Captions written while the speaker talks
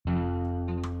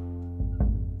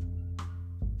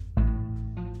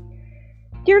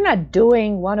You're not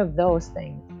doing one of those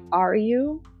things, are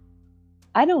you?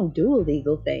 I don't do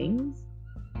illegal things.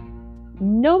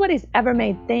 Nobody's ever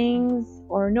made things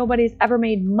or nobody's ever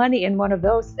made money in one of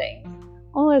those things.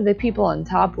 Only the people on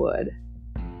top would.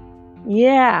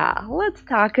 Yeah, let's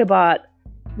talk about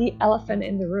the elephant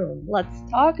in the room. Let's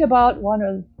talk about one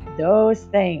of those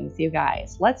things, you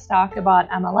guys. Let's talk about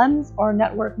MLMs, or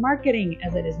network marketing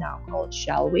as it is now called,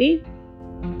 shall we?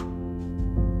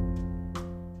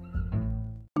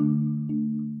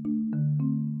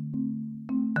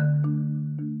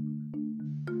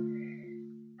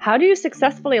 How do you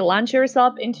successfully launch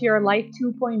yourself into your life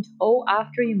 2.0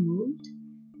 after you moved?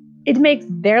 It makes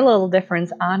very little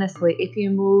difference, honestly, if you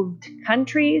moved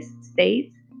countries,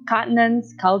 states,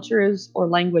 continents, cultures, or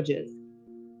languages.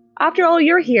 After all,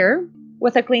 you're here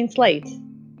with a clean slate,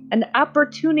 an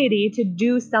opportunity to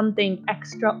do something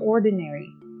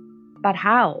extraordinary. But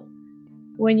how?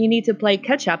 When you need to play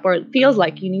catch up, or it feels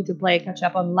like you need to play catch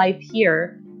up on life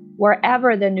here,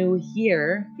 wherever the new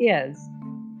here is.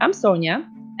 I'm Sonia,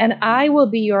 and I will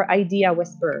be your idea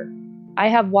whisperer. I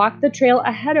have walked the trail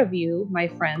ahead of you, my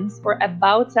friends, for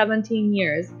about 17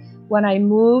 years when I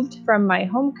moved from my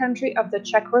home country of the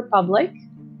Czech Republic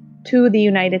to the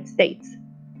United States.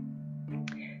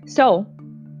 So,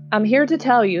 I'm here to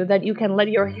tell you that you can let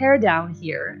your hair down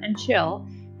here and chill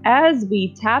as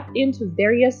we tap into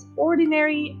various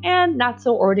ordinary and not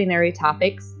so ordinary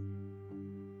topics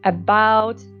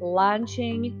about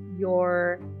launching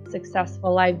your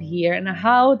successful life here and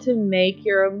how to make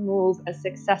your move a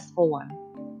successful one.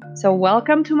 So,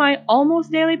 welcome to my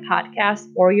almost daily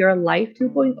podcast for your Life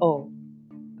 2.0.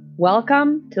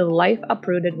 Welcome to Life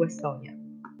Uprooted with Sonia.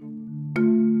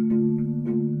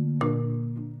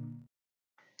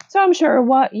 So, I'm sure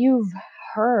what you've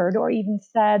heard or even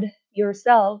said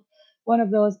yourself, one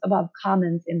of those above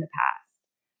comments in the past.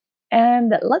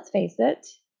 And let's face it,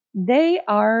 they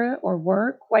are or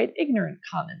were quite ignorant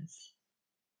comments.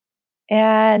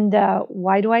 And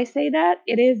why do I say that?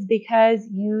 It is because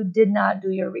you did not do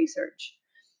your research.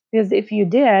 Because if you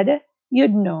did,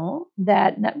 you'd know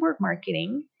that network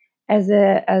marketing, as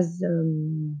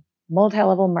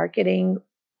multi-level marketing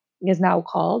is now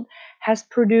called, has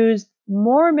produced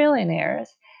more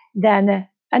millionaires than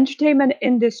entertainment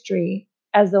industry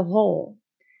as a whole.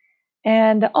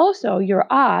 And also, your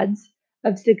odds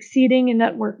of succeeding in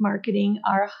network marketing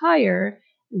are higher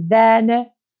than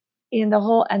in the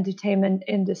whole entertainment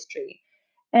industry.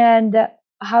 And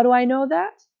how do I know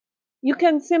that? You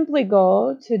can simply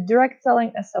go to Direct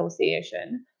Selling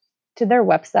Association, to their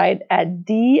website at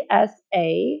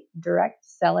dsa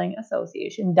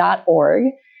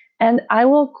directsellingassociation.org, and I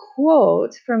will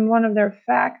quote from one of their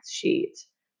fact sheets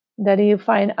that you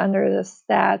find under the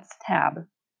stats tab.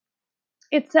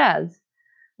 It says,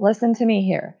 listen to me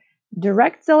here.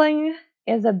 Direct selling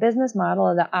is a business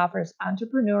model that offers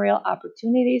entrepreneurial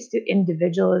opportunities to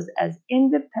individuals as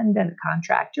independent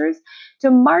contractors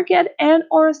to market and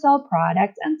or sell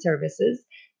products and services,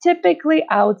 typically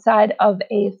outside of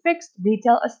a fixed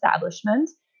retail establishment.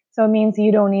 So it means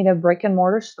you don't need a brick and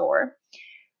mortar store.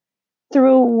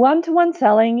 Through one-to-one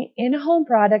selling, in-home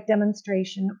product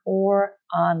demonstration, or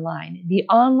online. The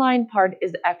online part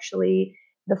is actually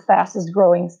the fastest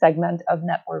growing segment of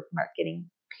network marketing,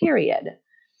 period.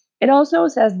 It also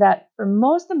says that for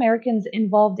most Americans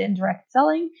involved in direct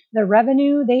selling, the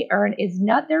revenue they earn is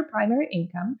not their primary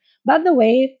income, but the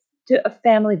way to a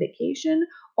family vacation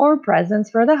or presents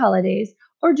for the holidays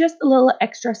or just a little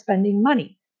extra spending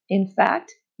money. In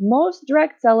fact, most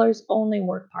direct sellers only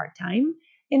work part-time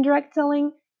in direct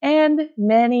selling, and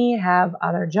many have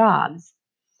other jobs.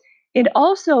 It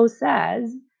also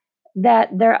says that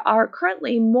there are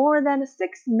currently more than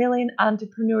 6 million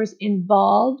entrepreneurs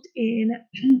involved in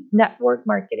network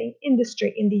marketing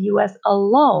industry in the US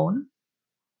alone,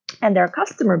 and their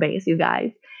customer base, you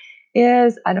guys,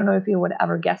 is, I don't know if you would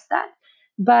ever guess that,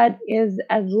 but is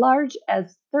as large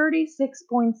as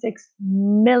 36.6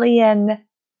 million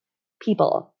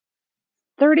people.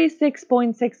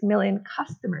 36.6 million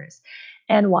customers.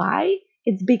 And why?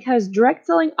 It's because direct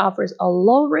selling offers a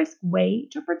low risk way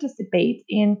to participate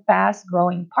in fast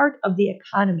growing part of the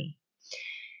economy.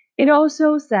 It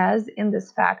also says in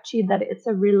this fact sheet that it's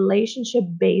a relationship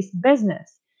based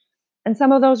business. And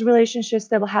some of those relationships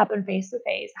still happen face to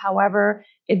face. However,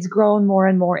 it's grown more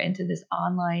and more into this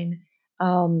online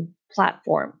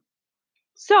platform.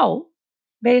 So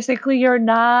basically, you're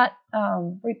not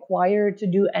required to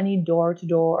do any door to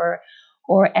door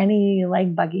or any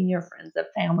like bugging your friends or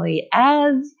family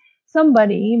as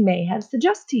somebody may have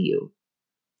suggested to you.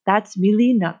 That's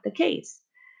really not the case.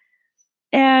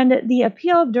 And the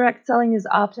appeal of direct selling is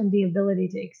often the ability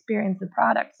to experience the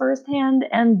product firsthand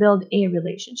and build a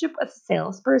relationship with a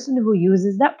salesperson who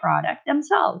uses that product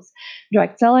themselves.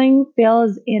 Direct selling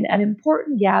fills in an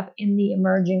important gap in the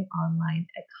emerging online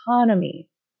economy.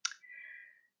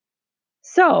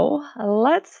 So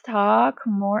let's talk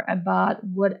more about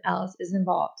what else is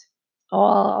involved.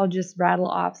 I'll just rattle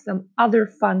off some other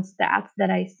fun stats that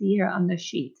I see here on the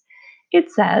sheet. It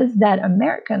says that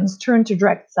Americans turn to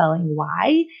direct selling.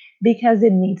 Why? Because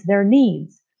it meets their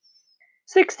needs.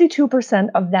 62%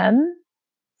 of them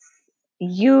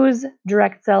use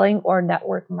direct selling or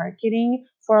network marketing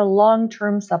for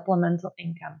long-term supplemental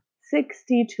income.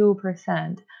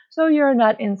 62%. So you're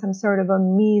not in some sort of a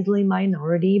measly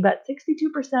minority, but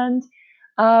 62%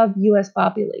 of US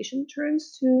population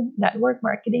turns to network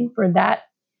marketing for that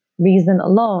reason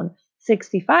alone.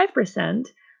 65%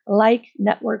 like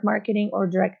network marketing or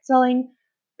direct selling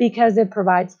because it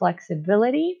provides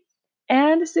flexibility,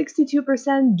 and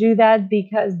 62% do that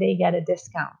because they get a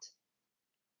discount.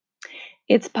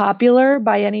 It's popular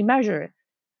by any measure.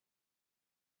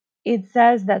 It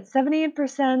says that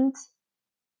 78%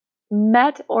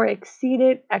 met or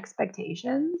exceeded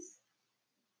expectations.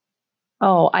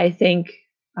 Oh, I think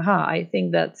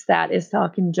that stat is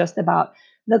talking just about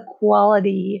the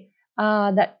quality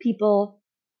that people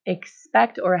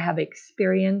expect or have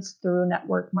experienced through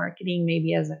network marketing,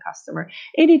 maybe as a customer.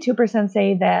 82%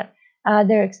 say that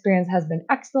their experience has been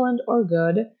excellent or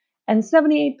good, and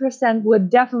 78%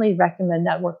 would definitely recommend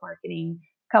network marketing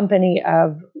company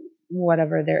of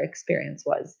whatever their experience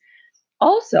was.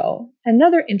 Also,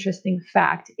 another interesting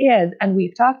fact is, and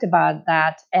we've talked about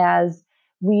that as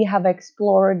we have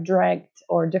explored direct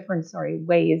or different,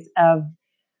 ways of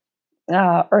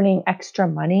earning extra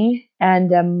money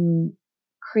and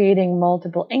creating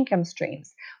multiple income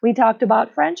streams. We talked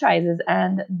about franchises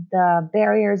and the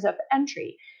barriers of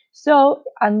entry. So,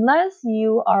 unless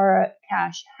you are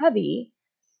cash heavy,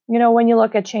 when you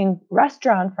look at chain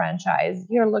restaurant franchise,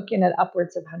 you're looking at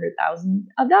upwards of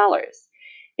 $100,000.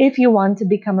 If you want to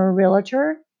become a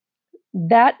realtor,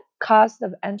 that cost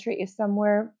of entry is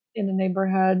somewhere in the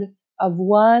neighborhood of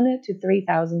 $1,000 to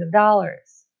 $3,000.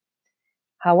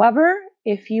 However,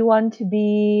 if you want to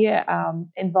be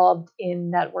involved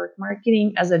in network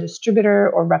marketing as a distributor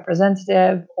or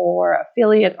representative or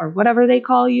affiliate or whatever they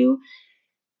call you,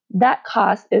 that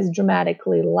cost is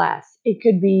dramatically less. It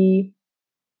could be,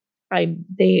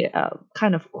 they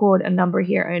kind of quote a number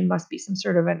here, and it must be some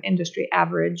sort of an industry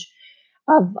average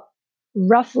of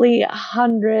roughly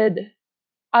 100.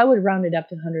 I would round it up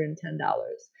to $110.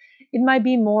 It might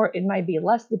be more, it might be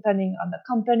less, depending on the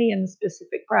company and the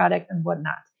specific product and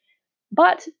whatnot.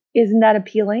 But isn't that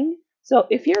appealing? So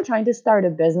if you're trying to start a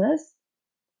business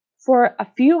for a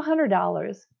few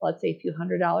 $100s, let's say a few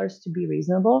 $100 to be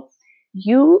reasonable,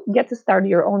 you get to start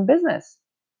your own business.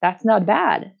 That's not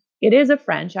bad. It is a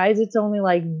franchise. It's only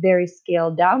like very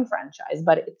scaled down franchise,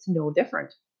 but it's no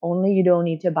different. Only you don't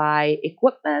need to buy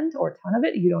equipment or a ton of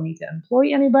it. You don't need to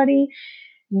employ anybody.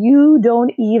 You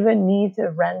don't even need to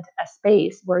rent a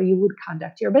space where you would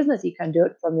conduct your business. You can do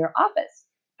it from your office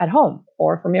at home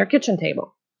or from your kitchen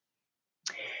table.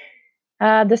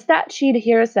 The stat sheet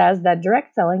here says that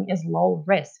direct selling is low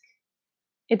risk.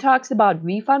 It talks about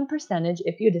refund percentage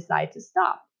if you decide to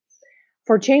stop.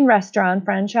 For chain restaurant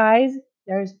franchise,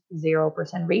 there's 0%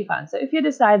 refund. So if you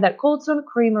decide that Cold Stone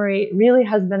Creamery really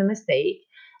has been a mistake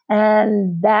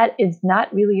and that is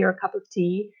not really your cup of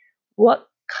tea, what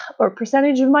or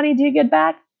percentage of money do you get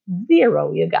back?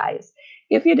 0, you guys.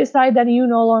 If you decide that you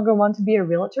no longer want to be a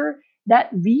realtor, that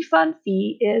refund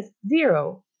fee is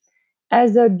 0.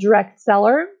 As a direct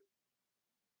seller,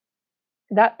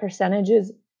 that percentage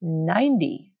is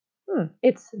 90.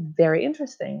 It's very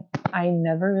interesting. I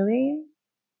never really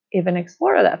even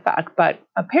explored that fact, but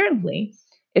apparently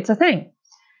it's a thing.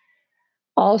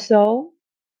 Also,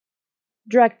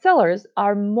 direct sellers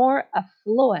are more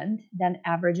affluent than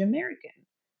average American.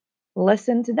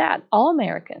 Listen to that. All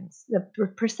Americans, the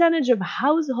percentage of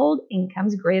household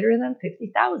incomes greater than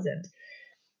 50,000.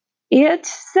 It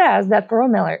says that for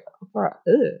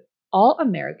all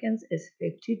Americans is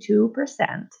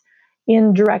 52%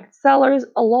 in direct sellers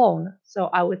alone. So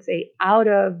I would say out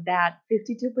of that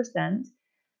 52%,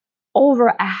 over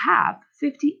a half,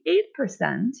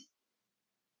 58%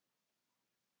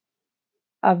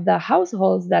 of the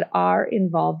households that are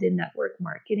involved in network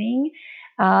marketing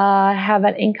have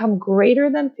an income greater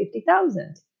than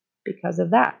 50,000 because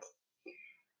of that.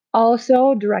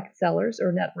 Also, direct sellers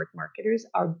or network marketers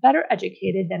are better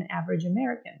educated than average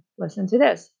American. Listen to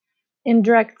this. In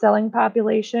direct selling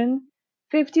population,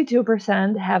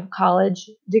 52% have college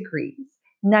degrees.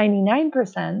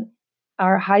 99%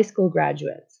 are high school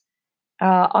graduates.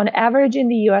 On average, in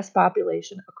the US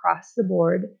population across the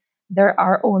board, there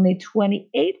are only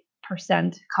 28%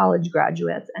 college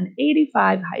graduates and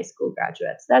 85 high school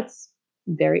graduates. That's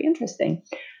very interesting.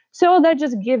 So that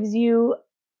just gives you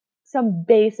some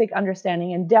basic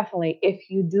understanding. And definitely, if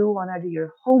you do want to do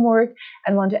your homework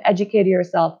and want to educate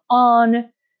yourself on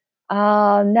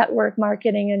network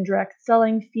marketing and direct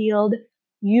selling field,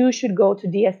 you should go to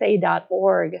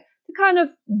dsa.org to kind of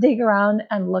dig around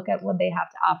and look at what they have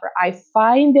to offer. I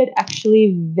find it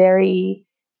actually very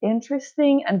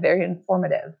interesting and very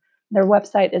informative. Their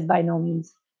website is by no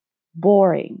means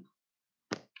boring.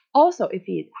 Also, if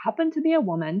you happen to be a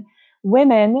woman,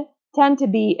 women tend to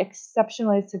be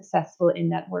exceptionally successful in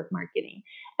network marketing.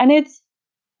 And it's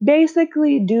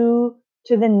basically due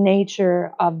to the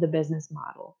nature of the business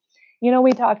model.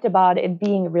 We talked about it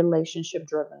being relationship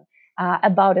driven,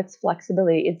 about its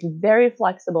flexibility. It's very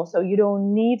flexible. So you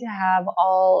don't need to have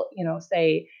all,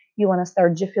 say you want to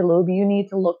start Jiffy Lube, you need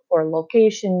to look for a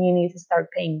location, you need to start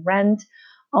paying rent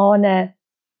on a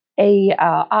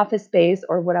office space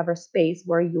or whatever space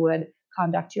where you would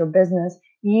conduct your business.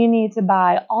 You need to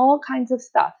buy all kinds of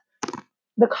stuff.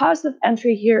 The cost of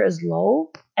entry here is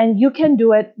low, and you can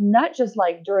do it not just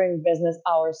like during business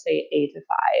hours, say 8 to 5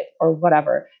 or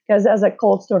whatever, because as a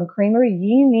Cold Stone Creamery,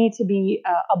 you need to be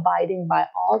abiding by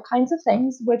all kinds of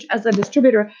things, which as a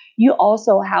distributor, you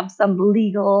also have some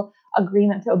legal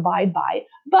agreement to abide by,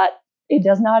 but it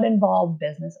does not involve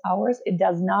business hours. It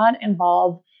does not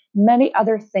involve many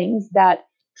other things that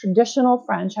traditional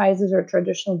franchises or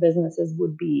traditional businesses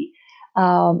would be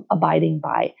abiding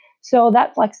by. So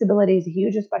that flexibility is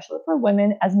huge, especially for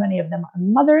women, as many of them are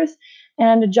mothers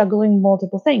and juggling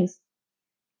multiple things.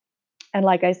 And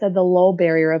like I said, the low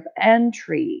barrier of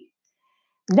entry.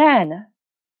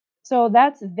 So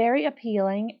that's very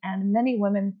appealing, and many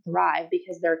women thrive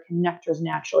because they're connectors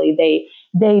naturally.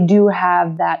 They do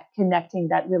have that connecting,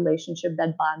 that relationship,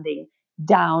 that bonding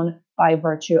down by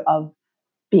virtue of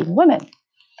being women.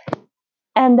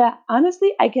 And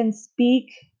honestly, I can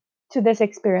speak to this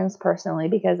experience personally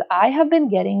because I have been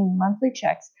getting monthly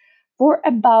checks for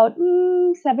about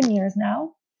 7 years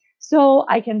now. So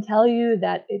I can tell you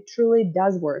that it truly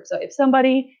does work. So if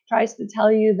somebody tries to tell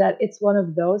you that it's one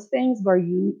of those things where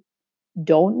you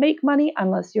don't make money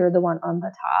unless you're the one on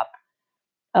the top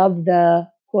of the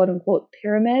quote unquote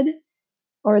pyramid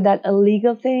or that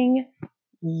illegal thing,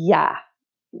 yeah,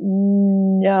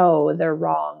 no, they're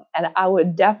wrong. And I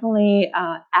would definitely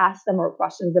ask them more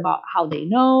questions about how they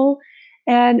know.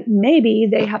 And maybe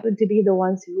they happen to be the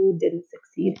ones who didn't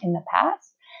succeed in the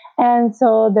past. And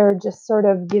so they're just sort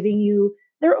of giving you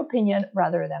their opinion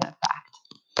rather than a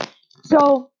fact.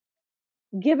 So,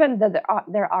 given that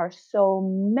there are so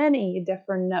many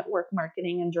different network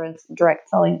marketing and direct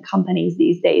selling companies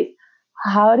these days,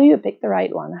 how do you pick the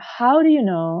right one? How do you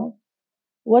know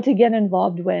what to get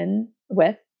involved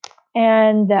with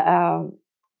and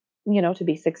to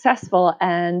be successful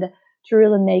and to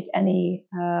really make any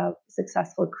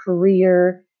successful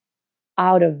career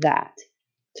out of that?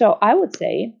 So I would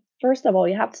say, first of all,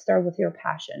 you have to start with your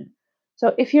passion.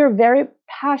 So if you're very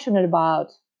passionate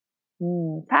about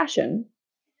fashion,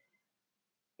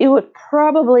 it would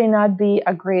probably not be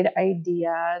a great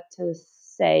idea to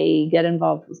say get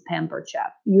involved with Pampered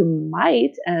Chef. You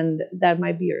might, and that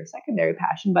might be your secondary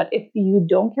passion. But if you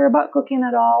don't care about cooking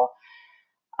at all,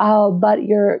 but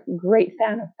you're a great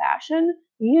fan of fashion,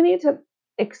 you need to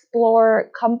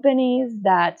explore companies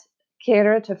that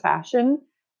cater to fashion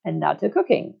and not to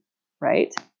cooking,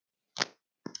 right?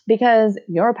 Because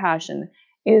your passion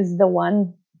is the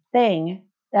one thing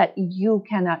that you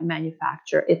cannot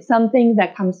manufacture. It's something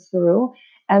that comes through,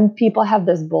 and people have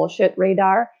this bullshit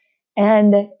radar.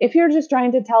 And if you're just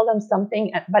trying to tell them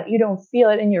something, but you don't feel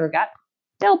it in your gut,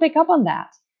 they'll pick up on that.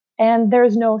 And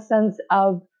there's no sense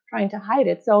of trying to hide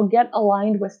it. So get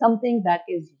aligned with something that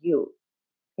is you.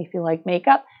 If you like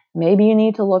makeup, maybe you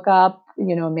need to look up,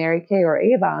 Mary Kay or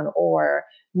Avon or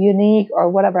Unique or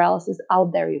whatever else is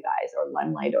out there, you guys, or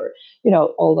Limelight or,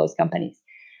 all those companies.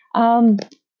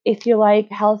 If you like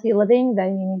healthy living,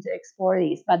 then you need to explore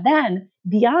these. But then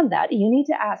beyond that, you need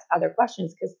to ask other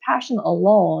questions because passion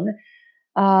alone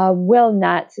will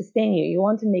not sustain you. You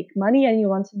want to make money and you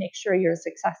want to make sure you're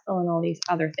successful in all these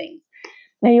other things.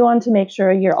 Now you want to make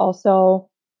sure you're also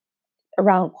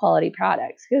around quality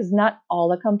products because not all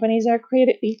the companies are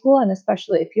created equal. And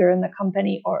especially if you're in the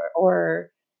company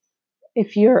or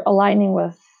if you're aligning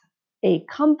with a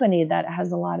company that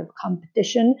has a lot of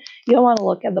competition, you'll want to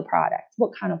look at the products.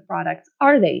 What kind of products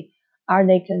are they? Are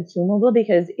they consumable?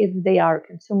 Because if they are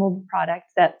consumable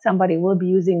products that somebody will be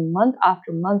using month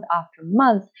after month after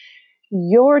month,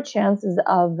 your chances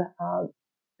of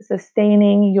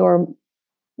sustaining your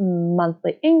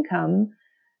monthly income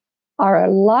are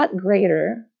a lot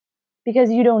greater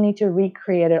because you don't need to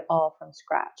recreate it all from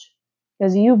scratch.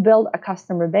 Because you build a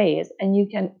customer base and you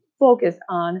can focus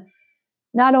on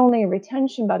not only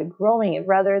retention, but growing it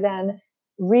rather than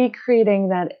recreating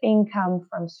that income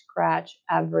from scratch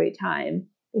every time,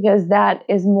 because that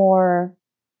is more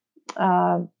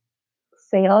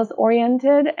sales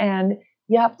oriented and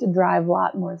you have to drive a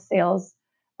lot more sales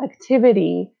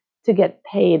activity to get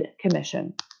paid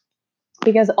commission,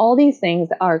 because all these things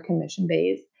are commission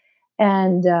based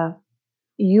and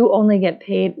you only get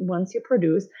paid once you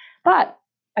produce. But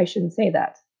I shouldn't say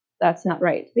that. That's not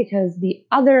right, because the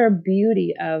other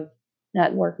beauty of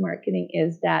network marketing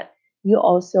is that you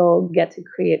also get to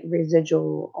create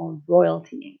residual or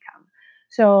royalty income.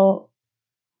 So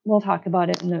we'll talk about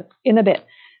it in a bit.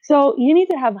 So you need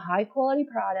to have high quality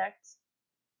products.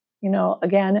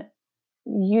 Again,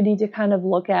 you need to kind of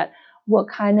look at what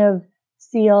kind of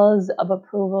seals of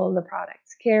approval the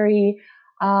products carry.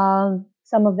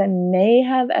 Some of them may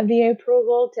have FDA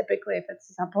approval. Typically, if it's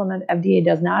a supplement, FDA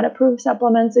does not approve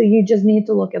supplements. So you just need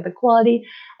to look at the quality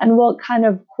and what kind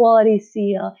of quality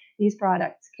seal these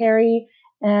products carry.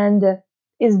 And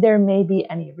is there maybe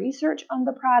any research on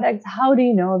the products? How do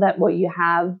you know that what you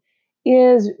have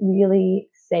is really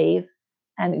safe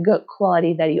and good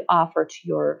quality that you offer to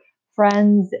your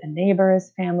friends and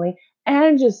neighbors, family,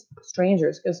 and just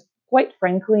strangers? Because quite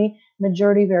frankly,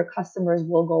 majority of your customers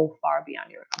will go far beyond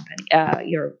your company,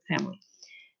 your family.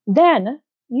 Then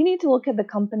you need to look at the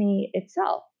company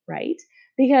itself, right?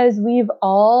 Because we've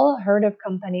all heard of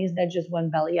companies that just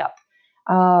went belly up.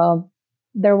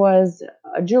 There was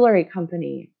a jewelry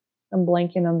company, I'm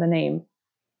blanking on the name,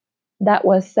 that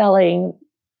was selling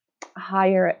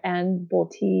higher end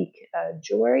boutique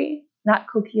jewelry. Not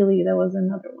Kokili, there was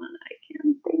another one I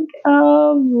can't think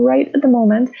of right at the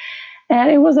moment. And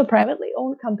it was a privately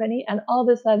owned company, and all of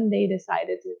a sudden they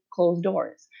decided to close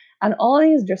doors. And all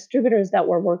these distributors that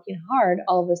were working hard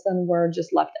all of a sudden were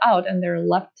just left out, and they're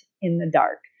left in the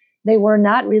dark. They were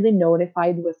not really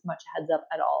notified with much heads up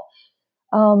at all.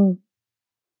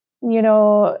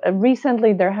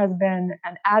 Recently there has been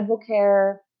an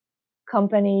Advocare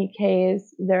company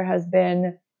case. There has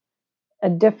been a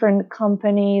different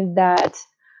company that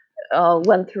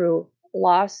went through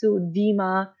lawsuit,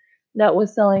 Vima, that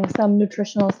was selling some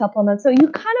nutritional supplements. So you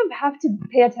kind of have to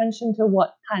pay attention to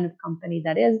what kind of company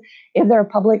that is. If they're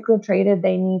publicly traded,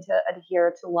 they need to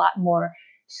adhere to a lot more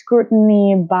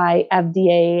scrutiny by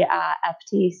FDA,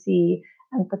 FTC,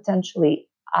 and potentially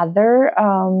other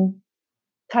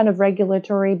kind of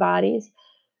regulatory bodies.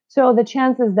 So the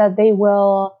chances that they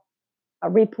will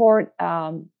report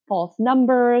false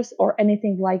numbers or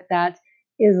anything like that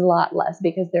is a lot less,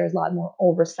 because there's a lot more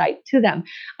oversight to them.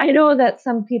 I know that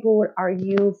some people would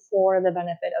argue for the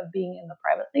benefit of being in the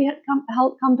privately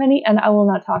held company, and I will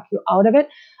not talk you out of it.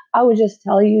 I would just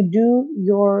tell you, do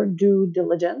your due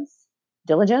diligence,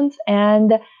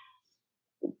 and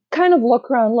kind of look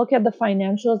around, look at the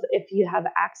financials if you have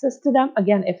access to them.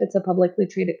 Again, if it's a publicly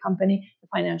traded company, the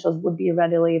financials would be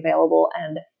readily available,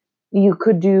 and you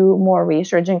could do more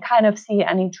research and kind of see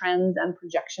any trends and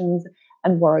projections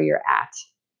and where you're at.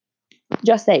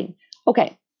 Just saying.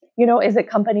 Okay, is a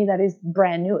company that is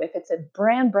brand new. If it's a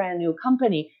brand new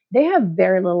company, they have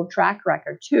very little track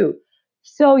record too.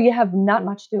 So you have not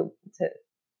much to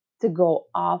go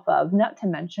off of. Not to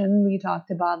mention, we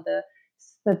talked about the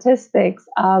statistics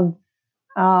of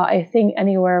I think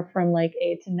anywhere from like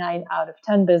 8 to 9 out of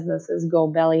 10 businesses go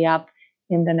belly up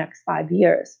in the next 5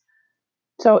 years.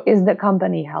 So is the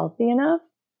company healthy enough?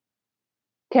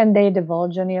 Can they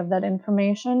divulge any of that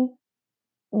information?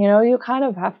 You kind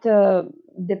of have to,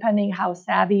 depending how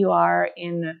savvy you are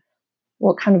in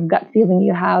what kind of gut feeling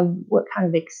you have, what kind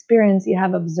of experience you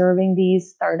have observing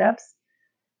these startups,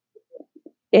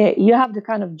 you have to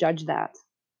kind of judge that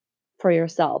for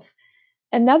yourself.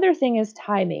 Another thing is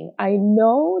timing. I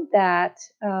know that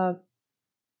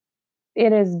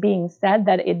it is being said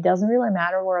that it doesn't really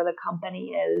matter where the company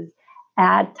is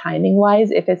at timing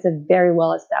wise. If it's a very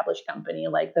well established company,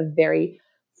 like the very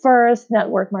first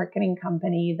network marketing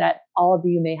company that all of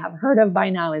you may have heard of by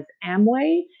now is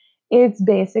Amway. It's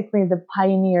basically the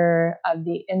pioneer of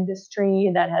the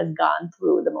industry that has gone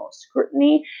through the most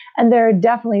scrutiny, and their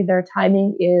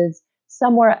timing is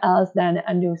somewhere else than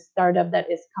a new startup that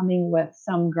is coming with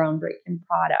some groundbreaking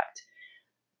product.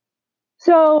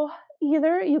 So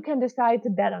either you can decide to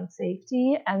bet on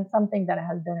safety and something that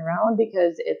has been around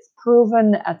because it's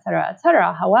proven, et cetera, et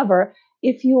cetera. However,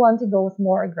 if you want to go with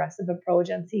more aggressive approach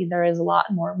and see there is a lot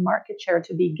more market share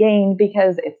to be gained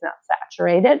because it's not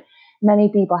saturated, Many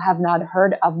people have not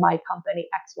heard of my company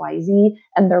XYZ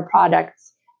and their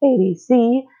products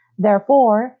ABC.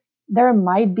 Therefore, there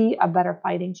might be a better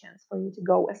fighting chance for you to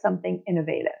go with something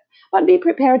innovative. But be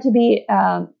prepared to be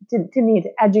to need to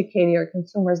educate your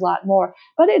consumers a lot more.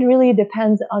 But it really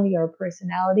depends on your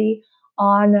personality,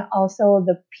 on also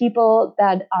the people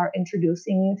that are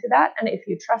introducing you to that, and if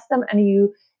you trust them and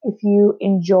if you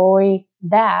enjoy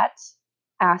that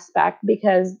aspect,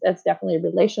 because that's definitely a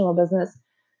relational business,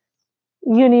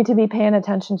 you need to be paying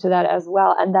attention to that as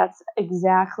well. And that's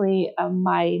exactly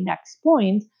my next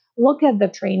point. Look at the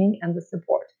training and the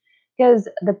support, because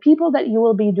the people that you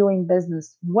will be doing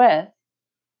business with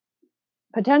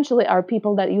potentially are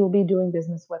people that you will be doing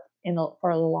business with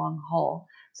for the long haul.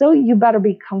 So you better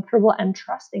be comfortable and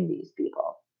trusting these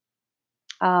people.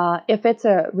 If it's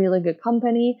a really good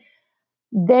company,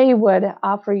 they would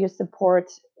offer you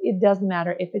support. It doesn't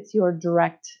matter if it's your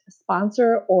direct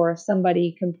sponsor or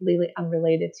somebody completely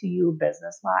unrelated to you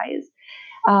business wise.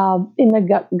 In a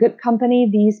good company,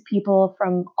 these people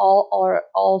from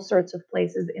all sorts of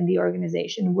places in the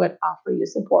organization would offer you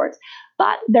support.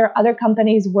 But there are other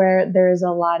companies where there's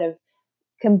a lot of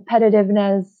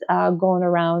competitiveness going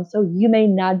around. So you may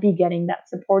not be getting that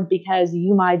support because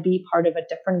you might be part of a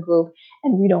different group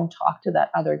and we don't talk to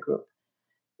that other group.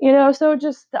 So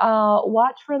just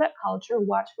watch for that culture,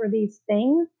 watch for these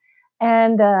things,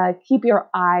 and keep your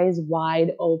eyes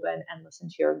wide open and listen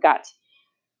to your gut.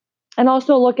 And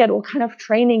also look at what kind of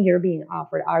training you're being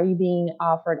offered. Are you being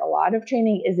offered a lot of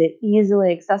training? Is it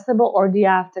easily accessible, or do you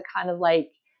have to kind of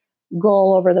like go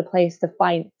all over the place to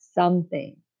find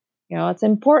something? It's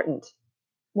important.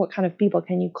 What kind of people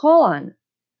can you call on?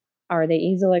 Are they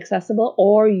easily accessible,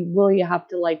 or will you have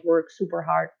to like work super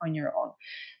hard on your own?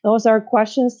 Those are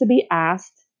questions to be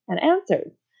asked and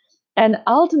answered. And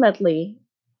ultimately,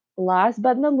 last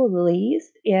but not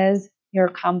least, is your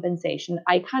compensation.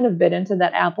 I kind of bit into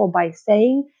that apple by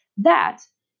saying that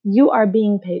you are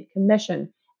being paid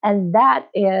commission. And that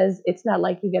is, it's not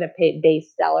like you get a paid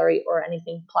base salary or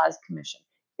anything plus commission.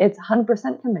 It's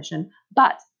 100% commission.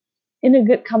 But in a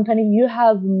good company, you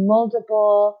have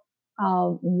multiple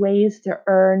ways to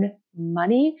earn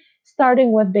money,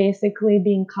 starting with basically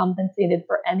being compensated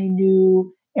for any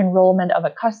new enrollment of a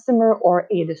customer or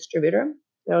a distributor.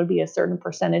 There would be a certain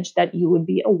percentage that you would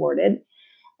be awarded,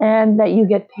 and that you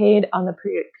get paid on the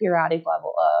periodic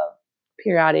level of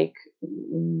periodic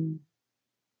in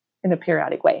a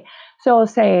periodic way. So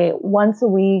say once a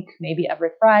week, maybe every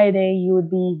Friday, you would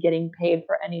be getting paid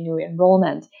for any new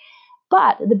enrollment.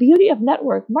 But the beauty of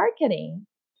network marketing,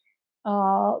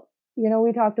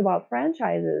 we talked about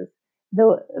franchises.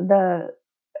 The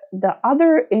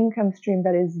other income stream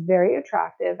that is very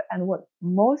attractive and what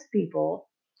most people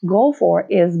go for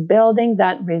is building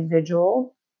that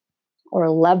residual or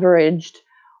leveraged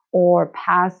or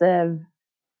passive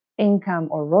income,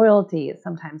 or royalty,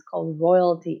 sometimes called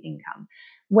royalty income,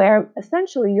 where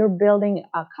essentially you're building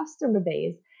a customer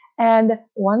base, and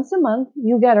once a month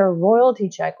you get a royalty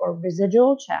check or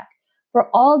residual check for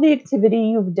all the activity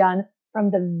you've done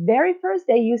from the very first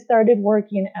day you started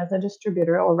working as a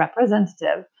distributor or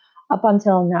representative up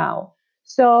until now.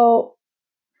 So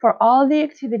for all the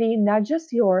activity, not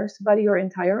just yours, but your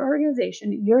entire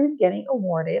organization, you're getting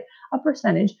awarded a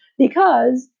percentage,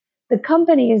 because the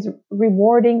company is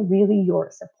rewarding really your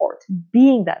support,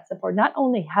 being that support, not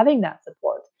only having that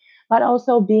support, but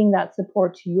also being that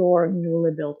support to your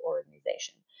newly built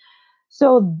organization.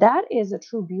 So that is a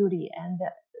true beauty. And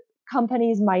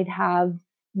companies might have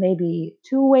maybe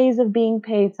 2 ways of being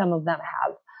paid. Some of them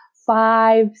have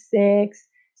 5, 6.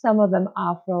 Some of them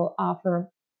offer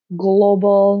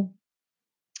global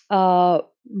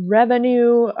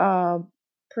revenue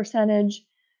percentage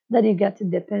that you get to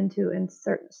dip into in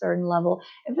certain level.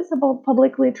 If it's a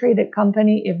publicly traded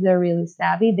company, if they're really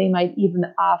savvy, they might even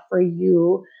offer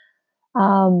you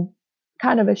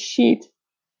kind of a sheet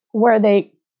where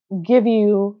they give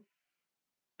you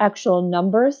actual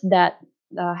numbers that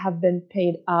have been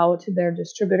paid out to their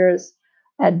distributors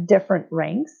at different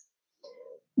ranks,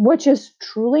 which is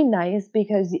truly nice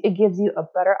because it gives you a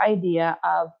better idea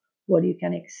of what you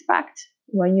can expect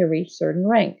when you reach certain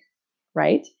rank,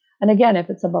 right? And again, if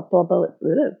it's a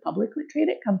publicly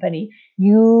traded company,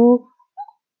 you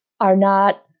are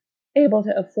not able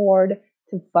to afford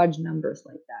to fudge numbers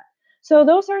like that. So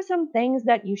those are some things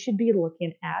that you should be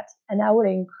looking at. And I would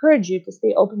encourage you to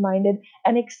stay open-minded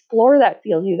and explore that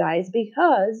field, you guys,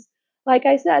 because like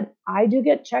I said, I do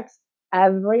get checks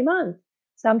every month,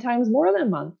 sometimes more than a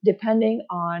month, depending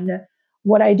on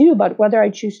what I do. But whether I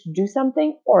choose to do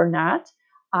something or not,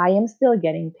 I am still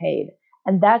getting paid.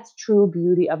 And that's true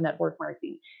beauty of network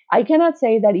marketing. I cannot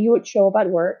say that you would show up at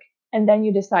work and then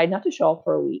you decide not to show up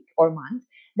for a week or month,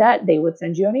 that they would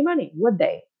send you any money, would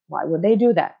they? Why would they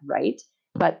do that, right?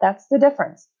 But that's the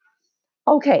difference.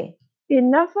 Okay,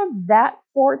 enough of that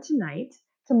for tonight.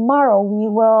 Tomorrow we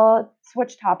will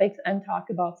switch topics and talk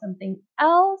about something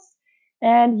else.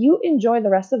 And you enjoy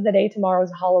the rest of the day.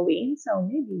 Tomorrow's Halloween, so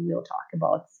maybe we'll talk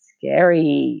about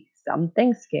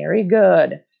something scary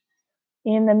good.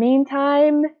 In the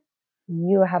meantime,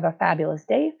 you have a fabulous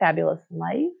day, fabulous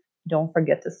life. Don't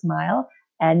forget to smile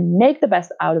and make the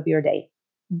best out of your day.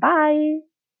 Bye.